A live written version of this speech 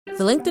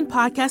The LinkedIn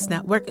Podcast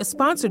Network is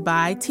sponsored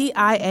by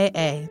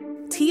TIAA.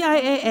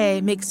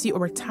 TIAA makes you a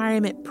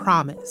retirement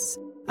promise,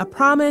 a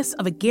promise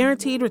of a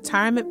guaranteed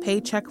retirement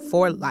paycheck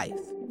for life.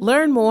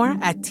 Learn more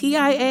at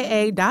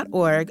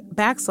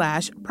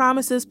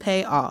TIAA.org/promises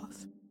pay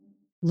off.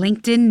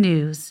 LinkedIn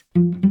News.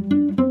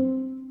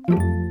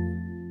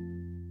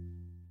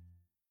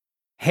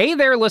 Hey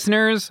there,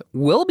 listeners.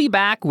 We'll be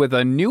back with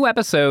a new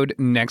episode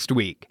next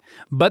week.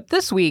 But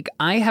this week,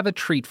 I have a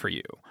treat for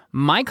you.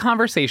 My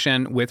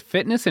conversation with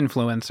fitness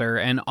influencer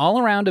and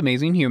all-around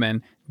amazing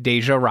human,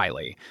 Deja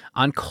Riley,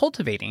 on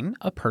cultivating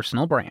a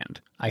personal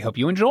brand. I hope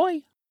you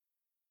enjoy.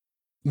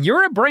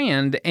 You're a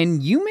brand,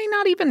 and you may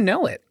not even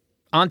know it.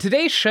 On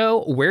today's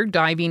show, we're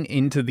diving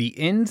into the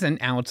ins and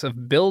outs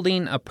of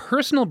building a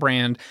personal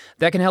brand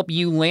that can help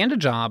you land a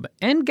job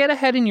and get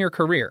ahead in your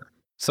career.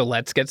 So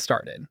let's get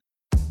started.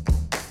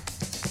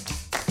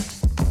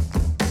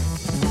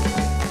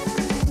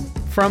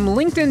 From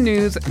LinkedIn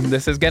News,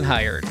 this is Get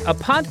Hired, a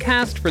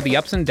podcast for the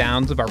ups and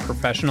downs of our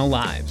professional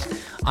lives.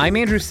 I'm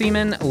Andrew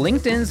Seaman,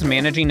 LinkedIn's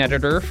managing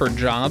editor for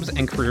jobs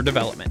and career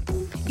development.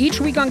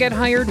 Each week on Get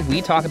Hired, we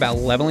talk about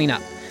leveling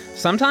up.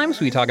 Sometimes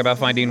we talk about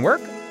finding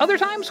work. Other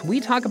times we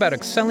talk about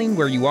excelling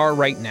where you are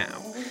right now.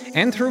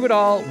 And through it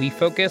all, we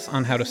focus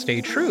on how to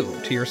stay true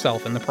to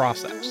yourself in the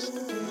process.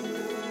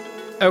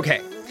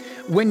 Okay.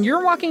 When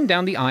you're walking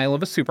down the aisle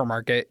of a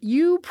supermarket,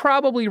 you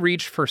probably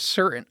reach for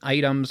certain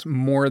items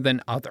more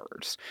than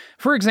others.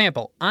 For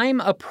example,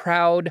 I'm a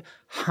proud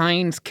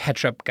Heinz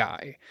ketchup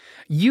guy.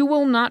 You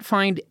will not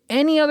find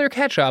any other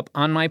ketchup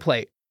on my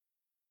plate.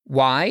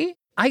 Why?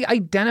 I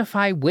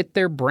identify with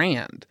their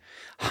brand.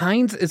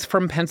 Heinz is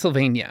from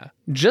Pennsylvania,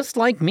 just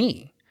like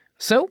me.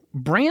 So,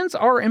 brands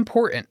are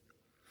important.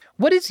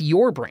 What is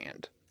your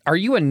brand? Are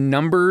you a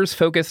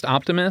numbers-focused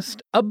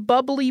optimist? A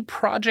bubbly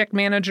project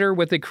manager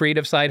with a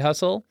creative side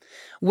hustle?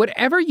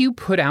 Whatever you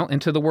put out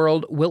into the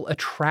world will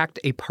attract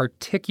a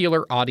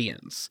particular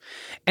audience,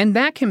 and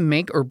that can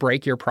make or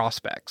break your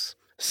prospects.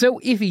 So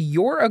if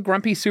you're a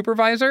grumpy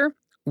supervisor,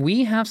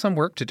 we have some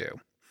work to do.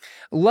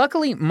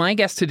 Luckily, my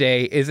guest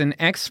today is an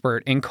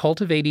expert in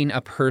cultivating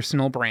a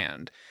personal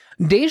brand.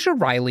 Deja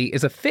Riley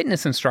is a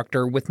fitness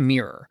instructor with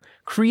Mirror,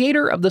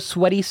 creator of the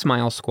Sweaty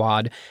Smile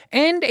Squad,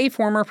 and a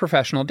former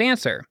professional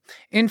dancer.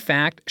 In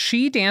fact,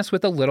 she danced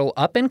with a little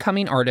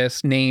up-and-coming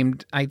artist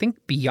named, I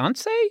think,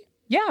 Beyonce?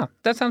 Yeah,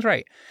 that sounds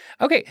right.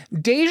 Okay,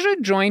 Deja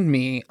joined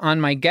me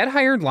on my Get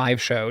Hired live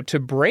show to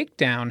break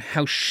down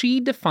how she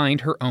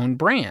defined her own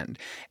brand,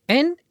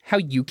 and how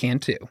you can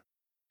too.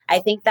 I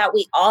think that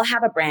we all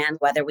have a brand,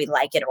 whether we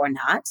like it or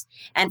not.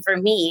 And for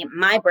me,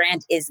 my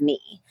brand is me.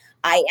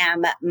 I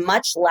am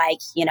much like,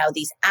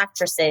 these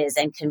actresses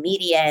and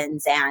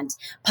comedians and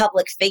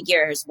public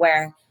figures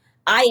where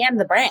I am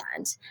the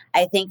brand.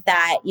 I think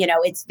that,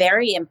 it's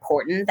very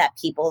important that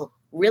people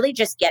really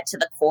just get to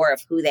the core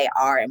of who they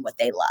are and what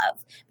they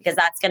love, because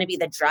that's going to be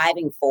the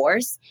driving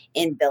force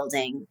in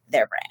building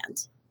their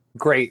brand.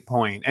 Great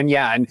point. And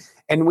yeah,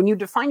 and when you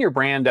define your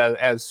brand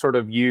as sort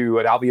of you,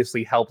 it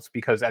obviously helps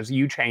because as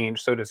you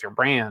change, so does your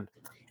brand.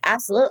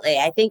 Absolutely.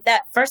 I think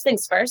that first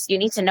things first, you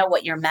need to know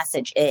what your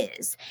message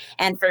is.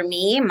 And for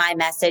me, my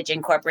message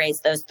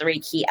incorporates those three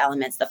key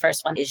elements. The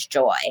first one is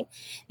joy.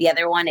 The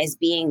other one is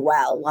being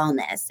well,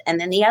 wellness. And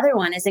then the other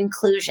one is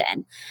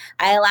inclusion.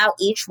 I allow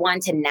each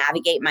one to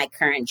navigate my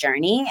current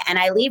journey, and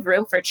I leave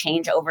room for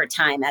change over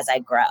time as I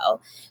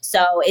grow.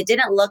 So it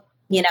didn't look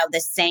the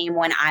same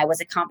when I was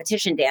a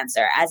competition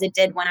dancer, as it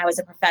did when I was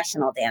a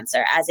professional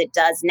dancer, as it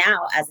does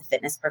now as a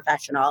fitness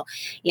professional,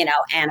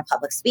 and a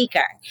public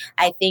speaker.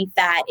 I think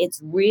that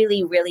it's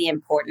really, really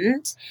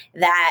important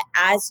that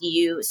as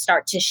you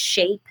start to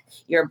shape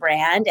your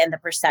brand and the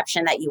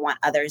perception that you want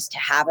others to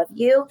have of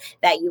you,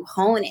 that you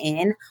hone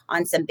in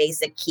on some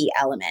basic key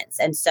elements.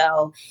 And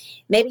so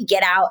maybe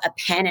get out a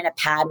pen and a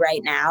pad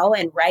right now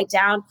and write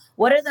down,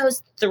 what are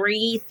those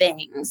three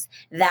things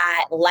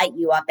that light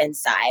you up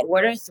inside?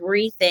 What are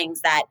three things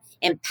that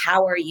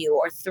empower you,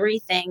 or three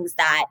things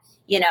that,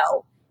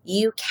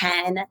 you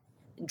can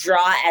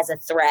draw as a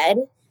thread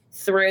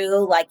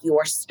through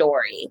your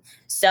story.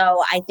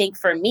 So I think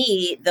for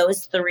me,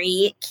 those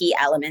three key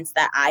elements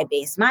that I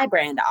base my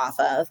brand off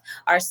of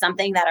are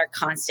something that are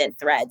constant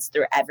threads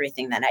through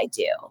everything that I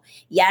do.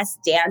 Yes,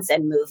 dance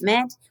and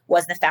movement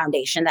was the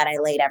foundation that I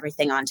laid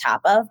everything on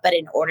top of. But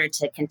in order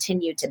to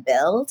continue to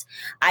build,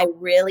 I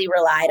really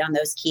relied on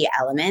those key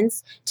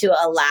elements to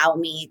allow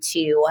me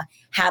to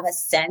have a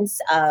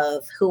sense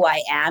of who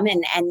I am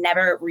and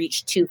never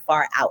reach too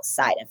far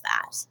outside of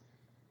that.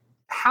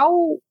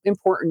 How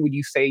important would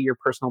you say your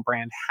personal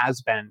brand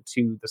has been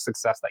to the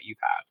success that you've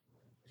had?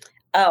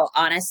 Oh,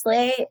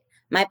 honestly,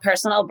 my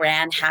personal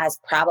brand has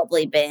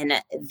probably been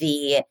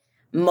the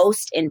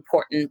most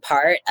important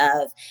part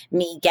of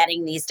me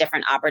getting these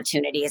different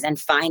opportunities and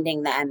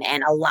finding them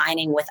and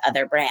aligning with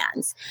other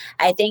brands.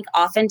 I think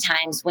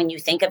oftentimes when you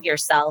think of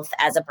yourself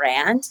as a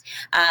brand,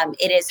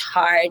 it is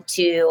hard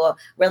to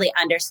really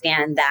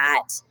understand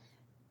that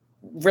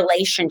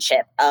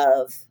relationship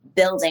of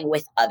building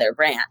with other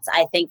brands.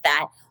 I think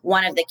that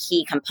one of the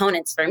key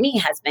components for me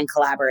has been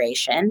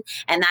collaboration,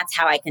 and that's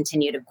how I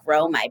continue to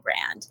grow my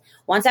brand.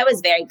 Once I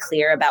was very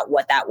clear about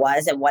what that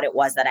was and what it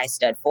was that I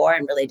stood for,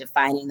 and really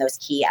defining those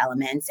key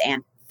elements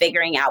and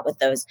figuring out what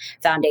those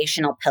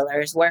foundational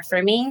pillars were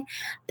for me,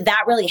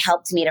 that really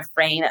helped me to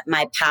frame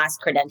my past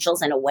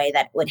credentials in a way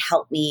that would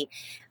help me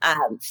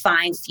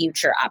find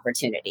future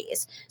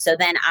opportunities. So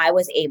then I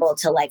was able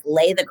to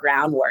lay the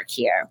groundwork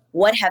here.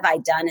 What have I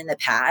done in the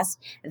past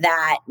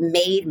that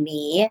made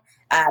me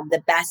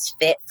the best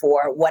fit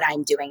for what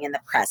I'm doing in the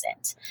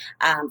present?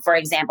 For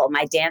example,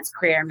 my dance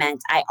career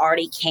meant I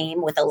already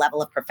came with a level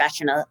of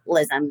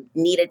professionalism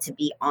needed to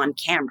be on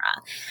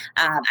camera.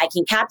 I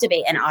can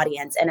captivate an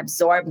audience and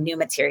absorb new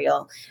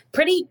material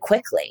pretty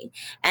quickly.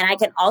 And I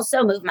can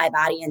also move my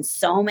body in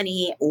so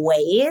many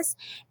ways.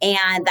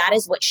 And that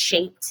is what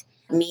shaped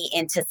me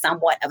into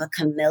somewhat of a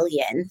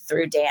chameleon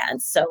through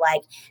dance. So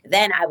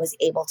then I was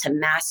able to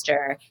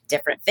master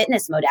different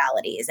fitness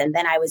modalities. And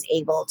then I was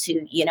able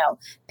to,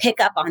 pick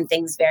up on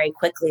things very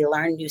quickly,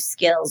 learn new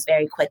skills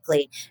very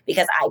quickly,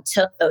 because I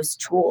took those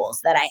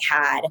tools that I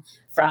had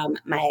from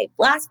my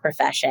last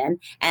profession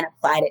and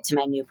applied it to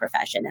my new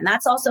profession. And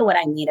that's also what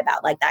I mean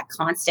about that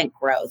constant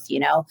growth,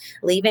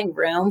 leaving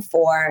room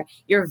for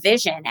your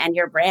vision and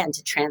your brand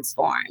to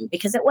transform,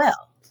 because it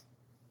will.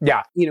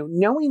 Yeah.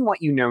 Knowing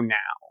what you know now,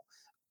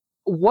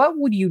 what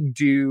would you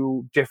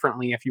do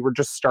differently if you were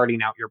just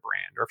starting out your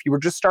brand, or if you were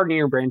just starting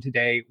your brand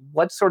today?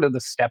 What's sort of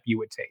the step you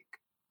would take?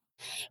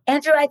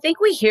 Andrew, I think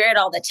we hear it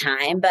all the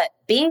time, but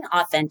being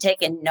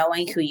authentic and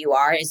knowing who you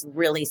are is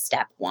really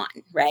step one,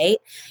 right?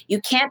 You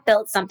can't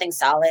build something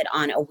solid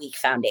on a weak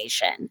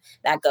foundation.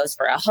 That goes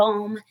for a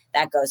home,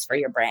 that goes for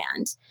your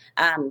brand.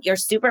 Your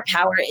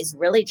superpower is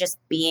really just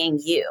being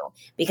you,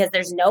 because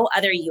there's no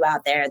other you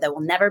out there. There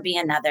will never be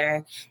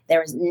another.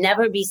 There will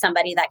never be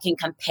somebody that can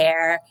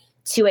compare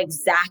to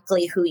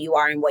exactly who you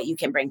are and what you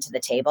can bring to the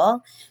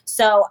table.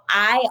 So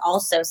I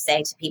also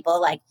say to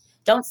people,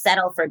 don't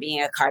settle for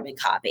being a carbon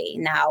copy.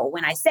 Now,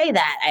 when I say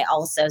that, I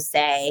also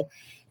say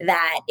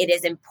that it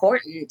is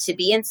important to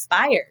be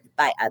inspired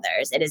by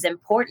others. It is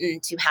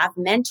important to have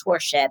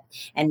mentorship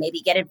and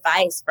maybe get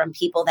advice from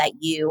people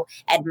that you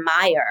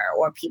admire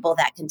or people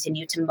that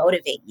continue to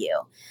motivate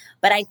you.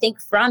 But I think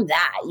from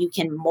that, you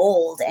can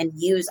mold and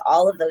use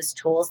all of those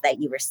tools that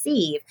you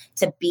receive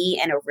to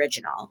be an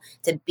original,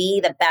 to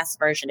be the best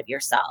version of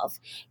yourself,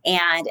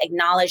 and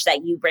acknowledge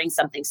that you bring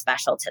something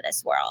special to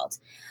this world.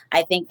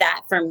 I think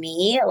that for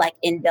me,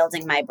 in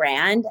building my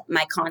brand,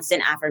 my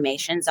constant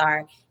affirmations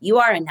are, you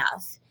are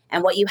enough.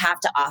 And what you have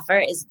to offer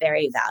is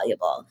very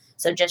valuable.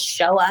 So just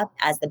show up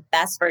as the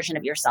best version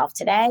of yourself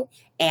today,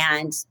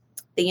 and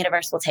the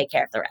universe will take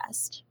care of the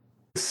rest.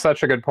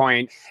 Such a good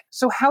point.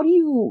 So how do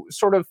you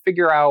sort of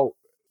figure out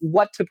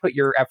what to put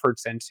your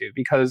efforts into?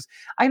 Because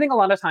I think a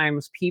lot of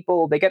times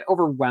people, they get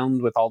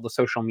overwhelmed with all the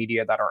social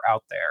media that are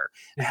out there.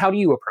 And how do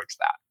you approach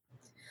that?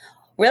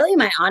 Really,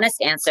 my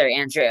honest answer,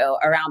 Andrew,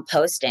 around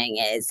posting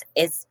is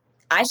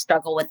I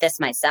struggle with this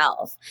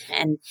myself.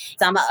 And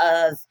some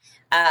of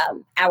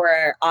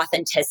our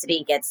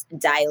authenticity gets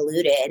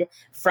diluted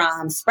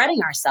from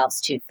spreading ourselves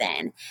too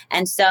thin.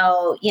 And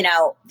so,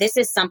 this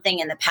is something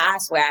in the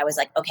past where I was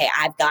like, okay,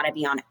 I've got to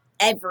be on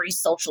every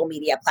social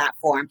media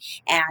platform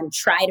and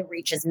try to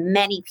reach as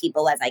many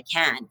people as I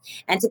can.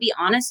 And to be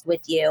honest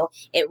with you,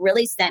 it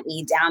really sent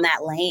me down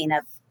that lane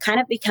of kind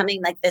of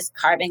becoming this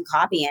carbon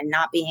copy and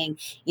not being,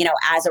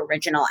 as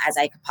original as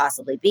I could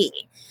possibly be.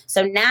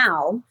 So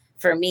now,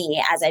 for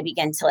me, as I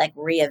begin to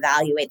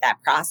reevaluate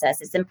that process,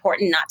 it's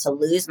important not to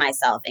lose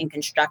myself in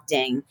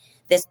constructing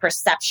this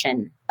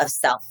perception of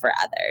self for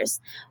others.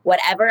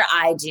 Whatever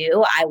I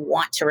do, I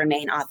want to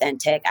remain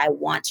authentic. I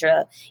want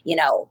to,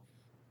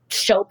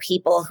 show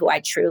people who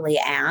I truly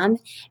am.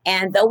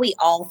 And though we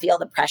all feel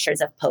the pressures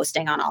of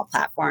posting on all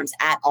platforms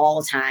at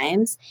all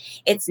times,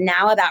 it's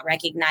now about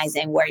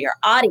recognizing where your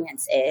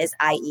audience is,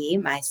 i.e.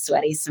 my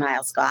sweaty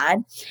smile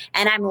squad.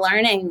 And I'm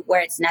learning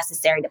where it's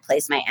necessary to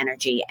place my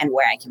energy and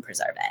where I can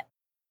preserve it.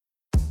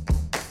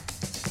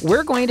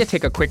 We're going to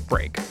take a quick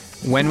break.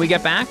 When we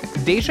get back,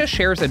 Daisha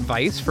shares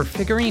advice for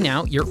figuring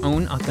out your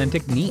own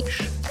authentic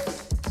niche.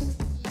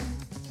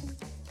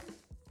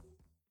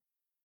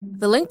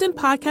 The LinkedIn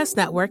Podcast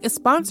Network is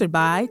sponsored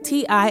by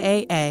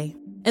TIAA.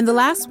 In the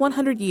last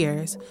 100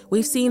 years,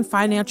 we've seen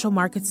financial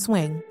markets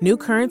swing, new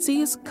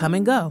currencies come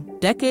and go,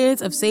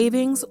 decades of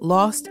savings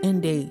lost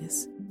in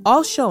days,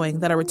 all showing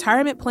that a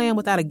retirement plan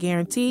without a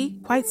guarantee,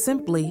 quite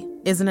simply,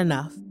 isn't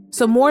enough.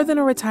 So more than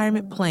a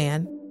retirement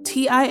plan,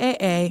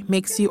 TIAA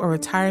makes you a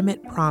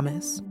retirement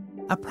promise.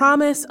 A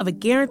promise of a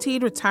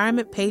guaranteed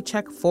retirement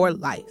paycheck for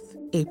life.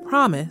 A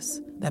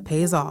promise that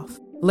pays off.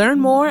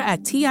 Learn more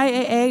at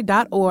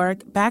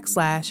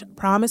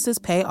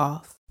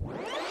TIAA.org/promisespayoff.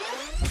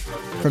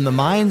 From the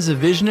minds of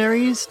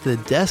visionaries to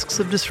the desks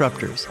of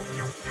disruptors,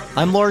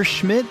 I'm Lars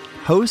Schmidt,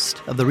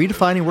 host of the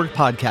Redefining Work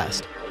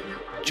podcast.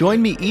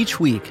 Join me each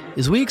week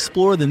as we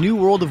explore the new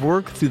world of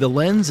work through the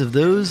lens of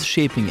those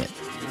shaping it.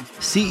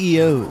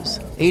 CEOs,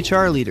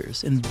 HR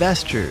leaders,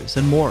 investors,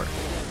 and more.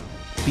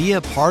 Be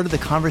a part of the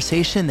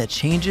conversation that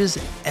changes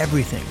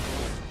everything.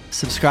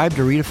 Subscribe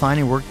to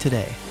Redefining Work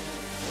today.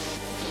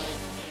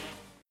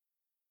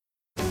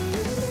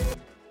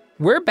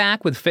 We're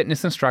back with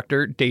fitness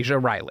instructor Deja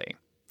Riley.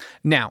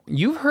 Now,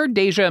 you've heard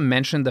Deja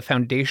mention the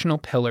foundational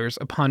pillars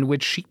upon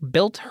which she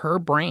built her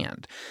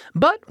brand.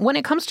 But when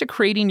it comes to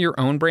creating your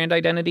own brand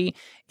identity,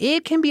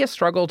 it can be a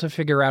struggle to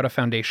figure out a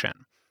foundation.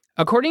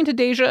 According to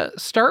Deja,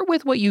 start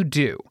with what you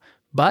do,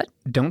 but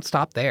don't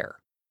stop there.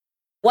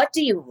 What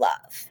do you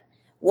love?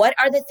 What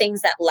are the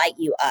things that light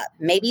you up?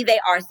 Maybe they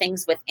are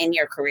things within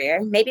your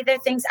career. Maybe they're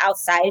things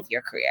outside of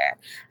your career.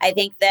 I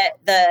think that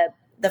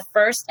the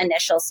first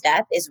initial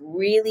step is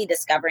really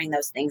discovering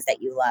those things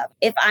that you love.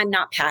 If I'm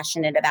not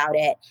passionate about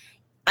it,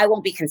 I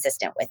won't be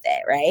consistent with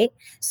it, right?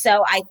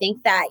 So I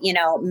think that,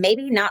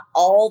 maybe not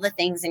all the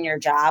things in your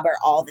job are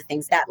all the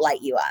things that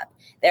light you up.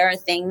 There are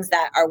things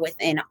that are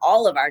within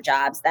all of our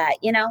jobs that,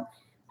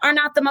 are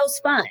not the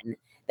most fun.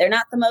 They're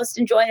not the most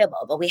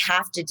enjoyable, but we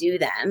have to do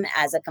them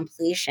as a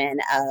completion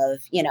of,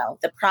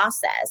 the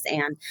process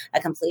and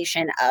a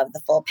completion of the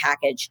full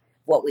package,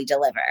 what we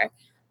deliver.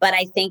 But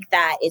I think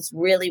that it's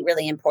really,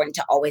 really important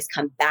to always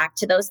come back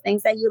to those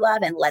things that you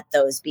love and let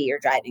those be your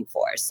driving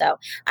force. So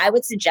I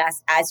would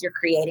suggest as you're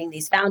creating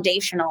these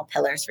foundational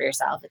pillars for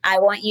yourself, I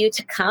want you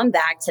to come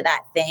back to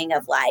that thing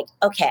of like,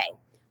 okay,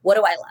 what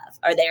do I love?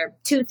 Are there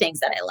 2 things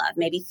that I love?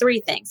 Maybe 3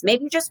 things,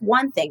 maybe just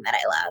 1 thing that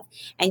I love.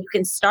 And you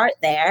can start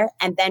there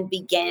and then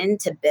begin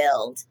to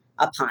build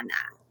upon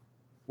that.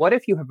 What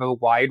if you have a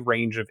wide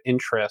range of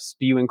interests?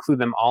 Do you include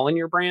them all in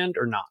your brand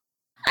or not?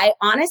 I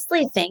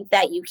honestly think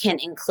that you can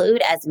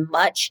include as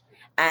much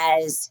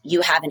as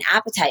you have an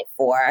appetite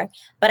for,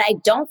 but I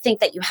don't think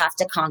that you have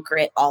to conquer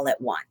it all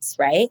at once,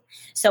 right?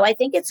 So I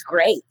think it's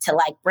great to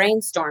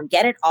brainstorm,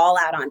 get it all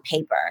out on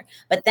paper,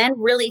 but then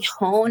really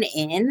hone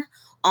in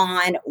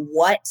on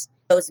what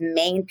those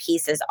main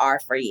pieces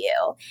are for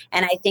you.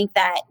 And I think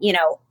that,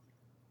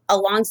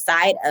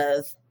 alongside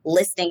of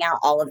listing out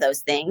all of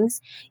those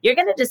things, you're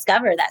going to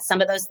discover that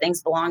some of those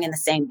things belong in the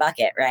same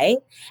bucket, right?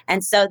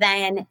 And so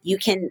then you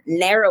can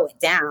narrow it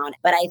down.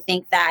 But I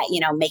think that,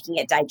 making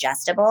it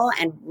digestible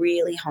and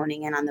really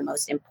honing in on the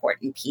most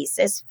important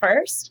pieces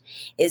first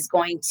is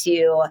going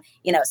to,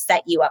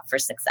 set you up for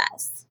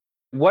success.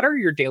 What are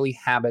your daily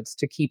habits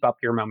to keep up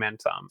your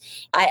momentum?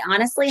 I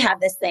honestly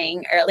have this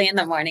thing early in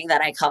the morning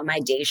that I call my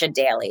Deja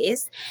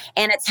Dailies,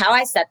 and it's how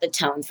I set the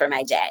tone for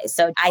my day.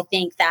 So I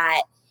think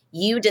that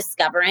you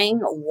discovering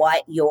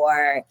what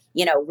your,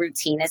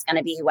 routine is going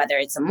to be, whether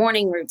it's a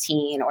morning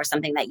routine or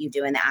something that you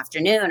do in the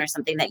afternoon or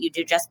something that you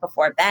do just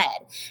before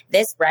bed.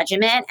 This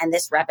regimen and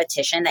this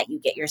repetition that you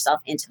get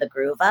yourself into the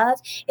groove of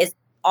is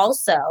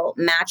also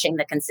matching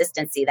the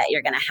consistency that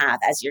you're going to have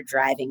as you're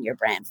driving your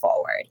brand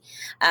forward.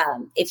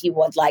 If you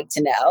would like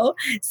to know,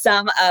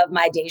 some of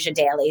my Deja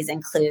Dailies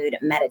include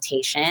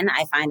meditation.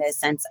 I find a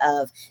sense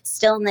of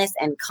stillness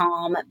and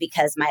calm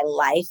because my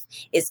life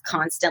is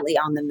constantly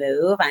on the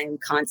move. I'm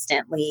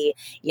constantly,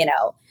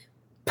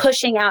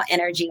 pushing out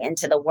energy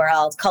into the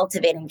world,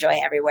 cultivating joy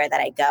everywhere that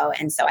I go.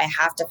 And so I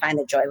have to find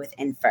the joy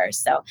within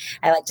first. So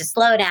I like to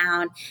slow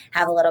down,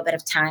 have a little bit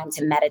of time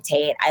to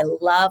meditate. I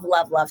love,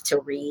 love, love to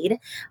read.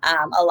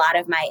 A lot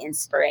of my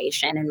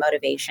inspiration and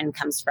motivation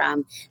comes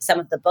from some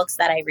of the books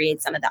that I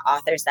read, some of the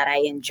authors that I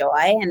enjoy.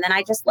 And then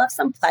I just love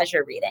some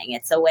pleasure reading.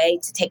 It's a way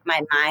to take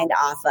my mind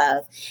off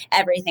of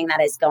everything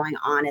that is going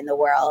on in the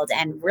world.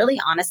 And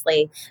really,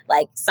 honestly,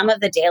 some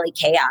of the daily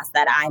chaos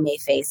that I may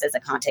face as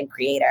a content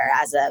creator,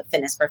 as a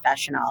fitness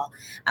professional,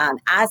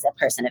 as a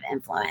person of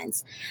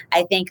influence.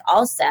 I think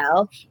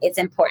also it's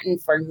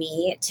important for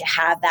me to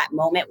have that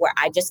moment where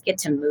I just get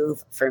to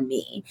move for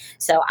me.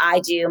 So I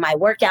do my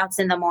workouts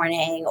in the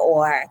morning,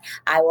 or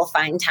I will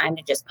find time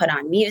to just put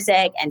on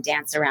music and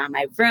dance around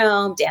my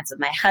room, dance with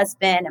my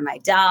husband and my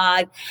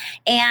dog,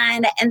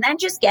 and then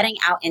just getting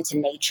out into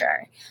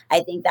nature. I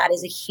think that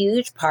is a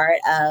huge part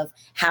of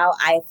how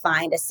I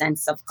find a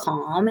sense of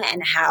calm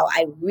and how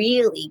I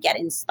really get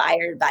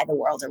inspired by the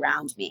world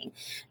around me.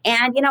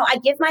 And, I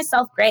give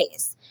myself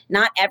grace.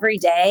 Not every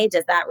day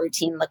does that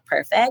routine look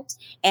perfect,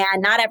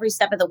 and not every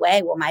step of the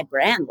way will my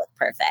brand look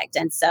perfect.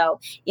 And so,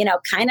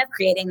 kind of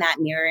creating that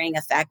mirroring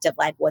effect of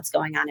what's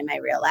going on in my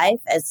real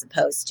life as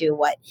opposed to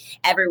what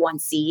everyone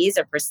sees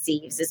or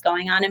perceives is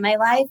going on in my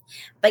life.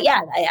 But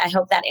yeah, I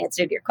hope that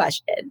answered your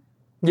question.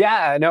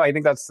 Yeah, no, I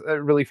think that's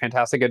really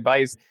fantastic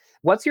advice.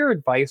 What's your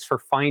advice for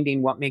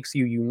finding what makes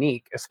you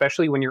unique,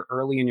 especially when you're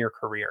early in your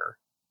career?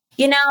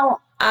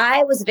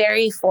 I was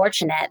very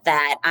fortunate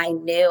that I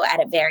knew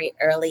at a very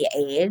early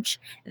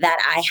age that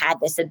I had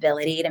this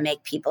ability to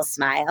make people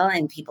smile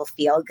and people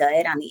feel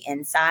good on the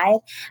inside.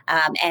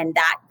 And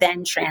that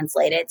then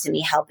translated to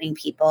me helping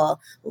people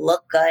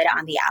look good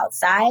on the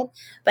outside.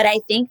 But I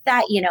think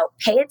that,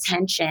 pay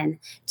attention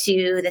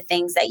to the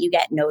things that you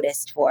get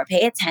noticed for.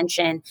 Pay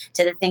attention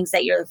to the things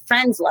that your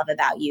friends love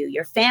about you,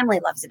 your family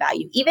loves about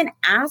you. Even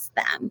ask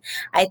them.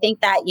 I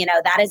think that,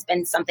 that has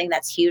been something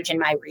that's huge in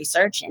my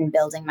research in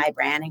building my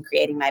brand and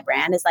creating elevating my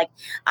brand is like,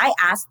 I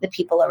ask the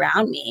people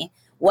around me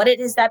what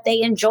it is that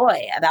they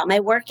enjoy about my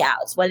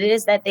workouts, what it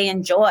is that they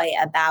enjoy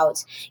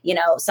about,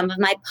 some of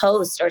my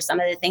posts or some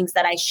of the things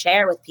that I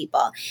share with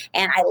people.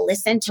 And I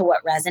listen to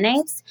what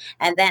resonates.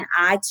 And then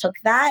I took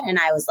that and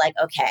I was like,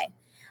 okay,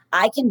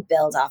 I can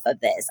build off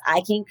of this.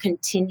 I can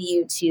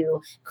continue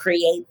to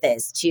create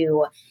this,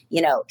 to,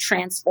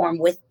 transform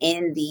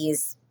within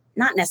these,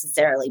 not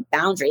necessarily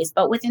boundaries,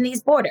 but within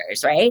these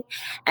borders, right?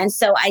 And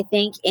so I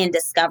think in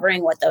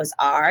discovering what those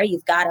are,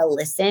 you've got to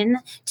listen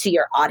to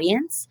your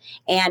audience.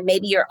 And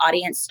maybe your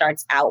audience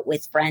starts out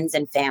with friends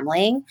and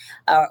family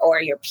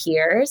or your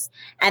peers,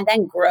 and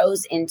then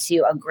grows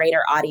into a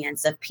greater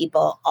audience of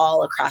people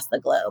all across the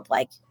globe,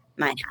 like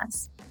mine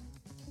has.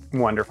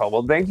 Wonderful.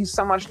 Well, thank you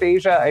so much,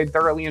 Deja. I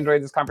thoroughly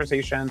enjoyed this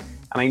conversation, and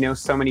I know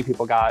so many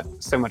people got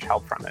so much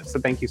help from it. So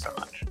thank you so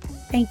much.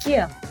 Thank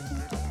you.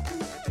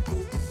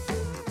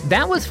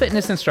 That was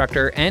fitness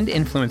instructor and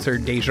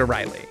influencer Deja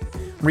Riley.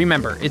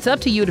 Remember, it's up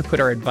to you to put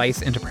our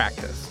advice into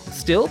practice.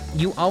 Still,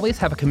 you always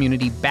have a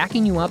community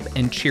backing you up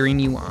and cheering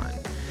you on.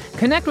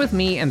 Connect with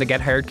me and the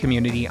Get Hired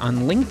community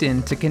on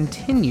LinkedIn to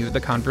continue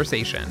the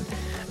conversation.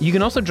 You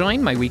can also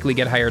join my weekly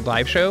Get Hired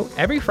live show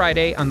every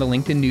Friday on the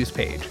LinkedIn news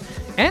page.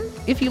 And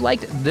if you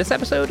liked this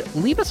episode,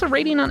 leave us a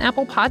rating on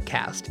Apple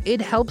Podcast.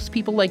 It helps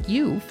people like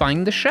you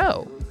find the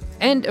show.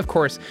 And of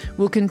course,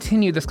 we'll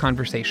continue this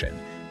conversation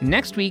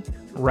next week,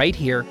 right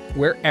here,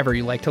 wherever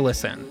you like to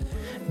listen.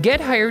 Get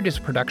Hired is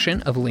a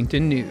production of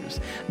LinkedIn News.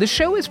 The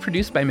show is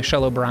produced by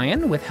Michelle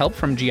O'Brien with help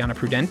from Gianna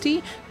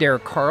Prudenti,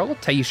 Derek Carl,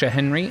 Taisha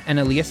Henry, and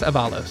Elias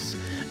Avalos.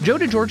 Joe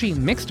DeGiorgi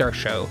mixed our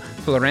show.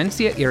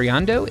 Florencia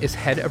Iriando is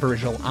head of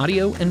original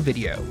audio and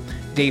video.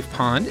 Dave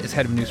Pond is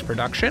head of news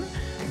production.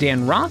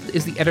 Dan Roth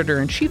is the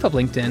editor-in-chief of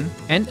LinkedIn.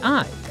 And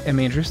I am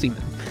Andrew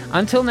Seaman.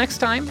 Until next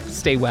time,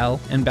 stay well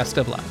and best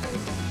of luck.